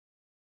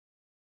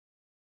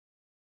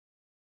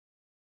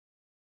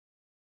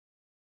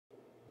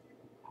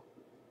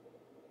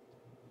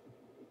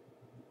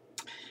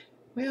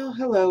Well,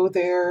 hello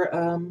there,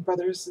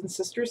 brothers and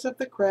sisters of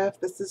the craft.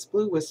 This is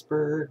Blue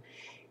Whisper,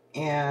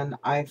 and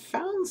I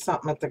found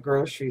something at the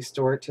grocery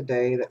store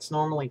today that's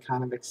normally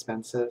kind of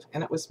expensive,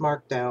 and it was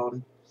marked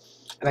down,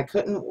 and I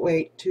couldn't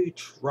wait to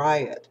try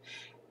it.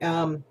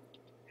 Um,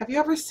 have you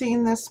ever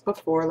seen this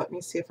before? Let me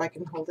see if I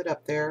can hold it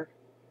up there.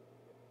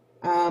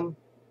 Um,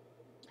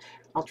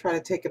 I'll try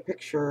to take a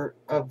picture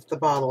of the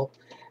bottle,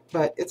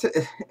 but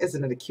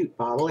isn't it a cute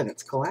bottle? And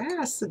it's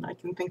glass, and I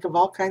can think of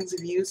all kinds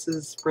of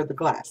uses for the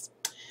glass.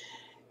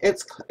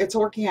 It's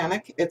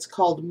organic. It's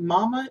called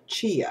Mama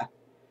Chia.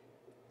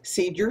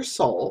 Seed Your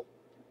Soul,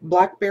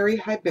 Blackberry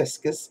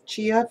Hibiscus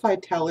Chia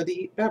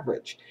Vitality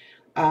Beverage.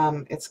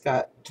 It's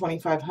got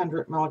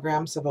 2,500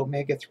 milligrams of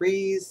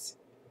omega-3s,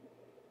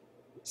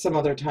 some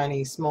other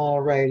tiny small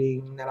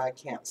writing that I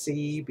can't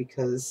see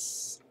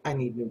because I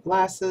need new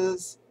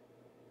glasses.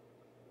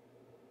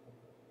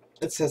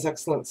 It says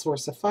excellent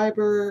source of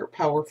fiber,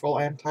 powerful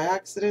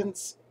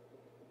antioxidants,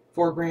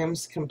 4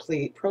 grams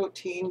complete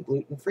protein,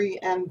 gluten-free,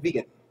 and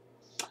vegan.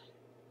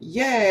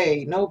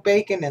 Yay, no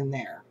bacon in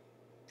there.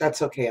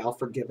 That's okay, I'll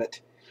forgive it.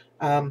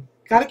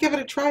 Gotta give it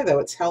a try though.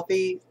 It's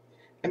healthy.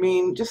 I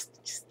mean,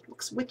 just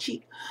looks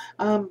witchy.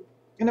 And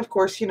of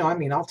course,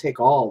 I'll take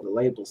all the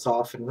labels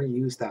off and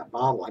reuse that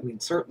bottle. I mean,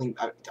 certainly,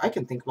 I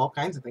can think of all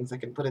kinds of things I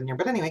can put in there.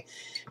 But anyway,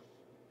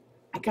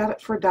 I got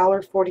it for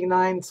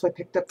 $1.49, so I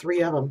picked up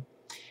 3 of them.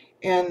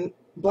 And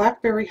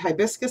blackberry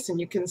hibiscus,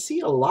 and you can see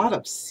a lot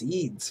of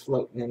seeds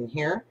floating in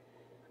here.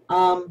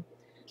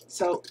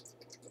 So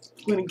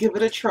I'm going to give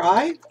it a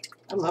try.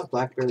 I love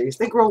blackberries.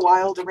 They grow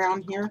wild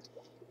around here.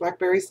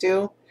 Blackberries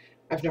do.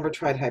 I've never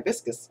tried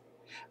hibiscus,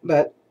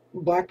 but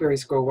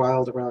blackberries grow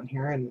wild around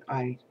here, and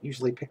I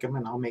usually pick them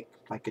and I'll make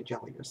like a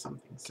jelly or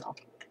something. So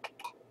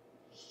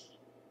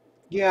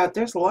yeah,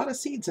 there's a lot of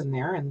seeds in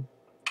there, and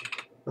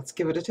let's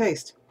give it a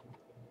taste.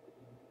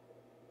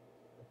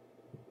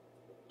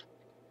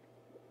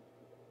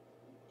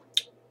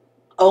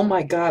 Oh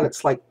my God,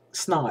 it's like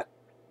snot.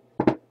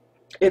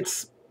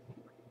 It's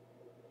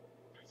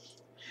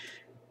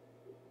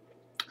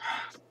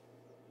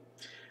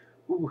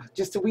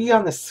just a wee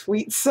on the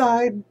sweet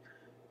side.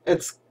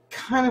 It's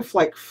kind of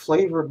like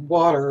flavored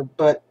water,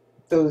 but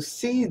those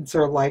seeds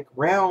are like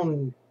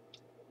round,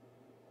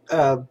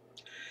 uh,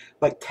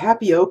 like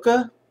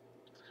tapioca.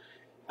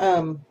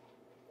 Um,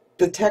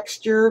 the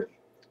texture,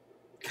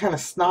 kind of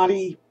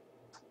snotty,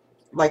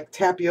 like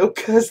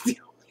tapioca is the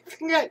only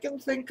thing I can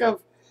think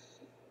of.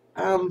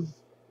 Um,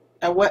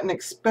 I wasn't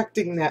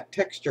expecting that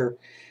texture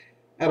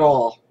at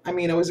all. I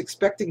mean, I was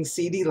expecting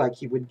seedy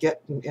like you would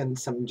get in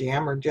some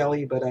jam or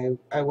jelly, but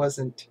I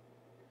wasn't,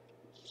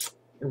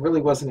 I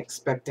really wasn't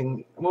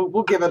expecting.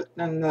 We'll give it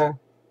another.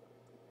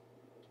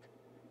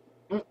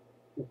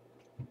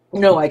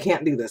 No, I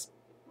can't do this.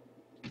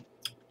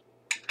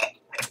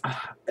 Oh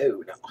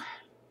no.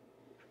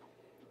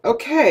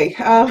 Okay,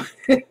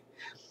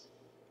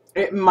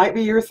 it might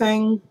be your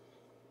thing.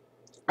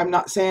 I'm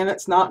not saying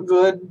it's not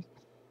good.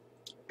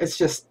 It's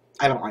just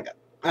I don't like it.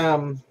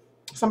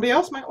 Somebody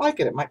else might like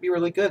it. It might be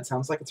really good.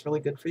 Sounds like it's really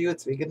good for you.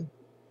 It's vegan.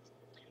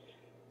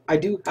 I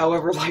do,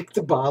 however, like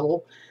the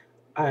bottle.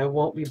 I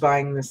won't be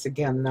buying this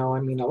again, though. I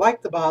mean, I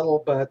like the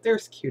bottle, but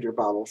there's cuter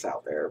bottles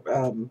out there.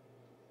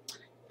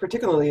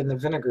 Particularly in the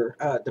vinegar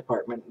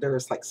department,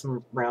 there's like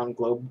some round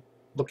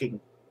globe-looking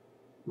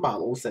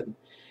bottles, and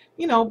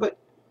but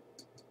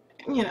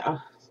you know,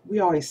 we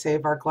always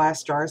save our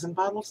glass jars and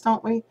bottles,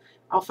 don't we?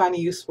 I'll find a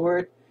use for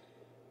it.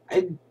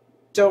 I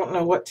don't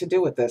know what to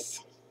do with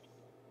this.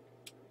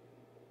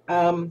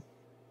 Um,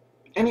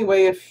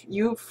 anyway, if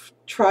you've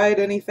tried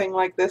anything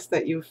like this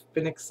that you've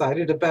been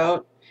excited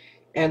about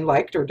and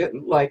liked or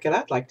didn't like it,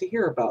 I'd like to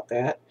hear about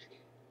that.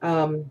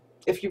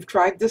 If you've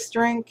tried this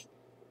drink,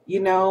 you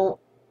know,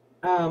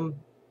 um,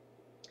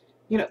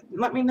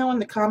 let me know in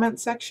the comment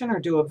section or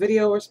do a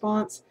video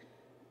response.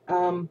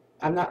 I'm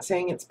not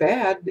saying it's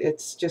bad.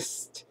 It's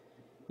just,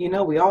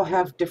 we all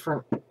have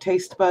different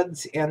taste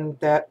buds, and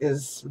that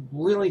is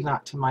really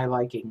not to my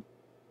liking.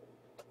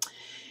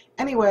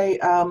 Anyway,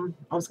 I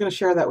was going to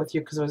share that with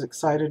you because I was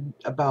excited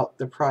about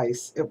the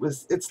price.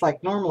 It's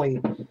like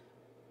normally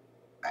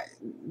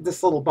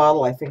this little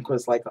bottle I think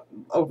was like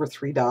over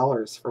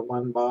 $3 for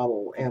one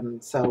bottle,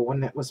 and so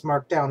when it was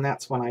marked down,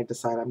 that's when I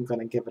decided I'm going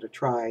to give it a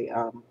try.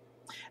 And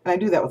I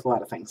do that with a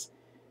lot of things.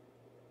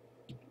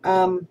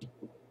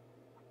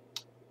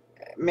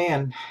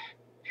 Man,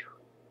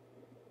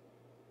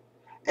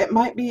 it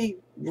might be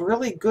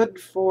really good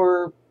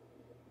for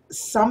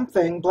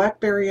something.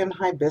 Blackberry and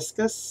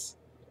hibiscus.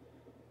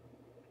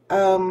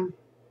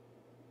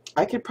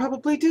 I could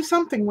probably do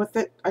something with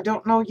it. I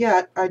don't know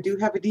yet. I do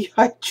have a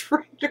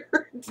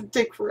dehydrator. It'd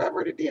take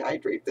forever to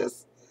dehydrate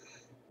this.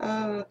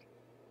 Uh,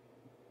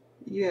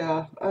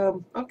 yeah.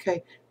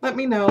 Okay. Let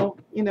me know.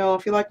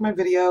 If you like my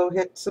video,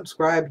 hit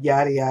subscribe,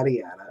 yada, yada,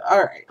 yada.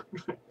 All right.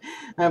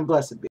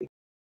 Blessed be.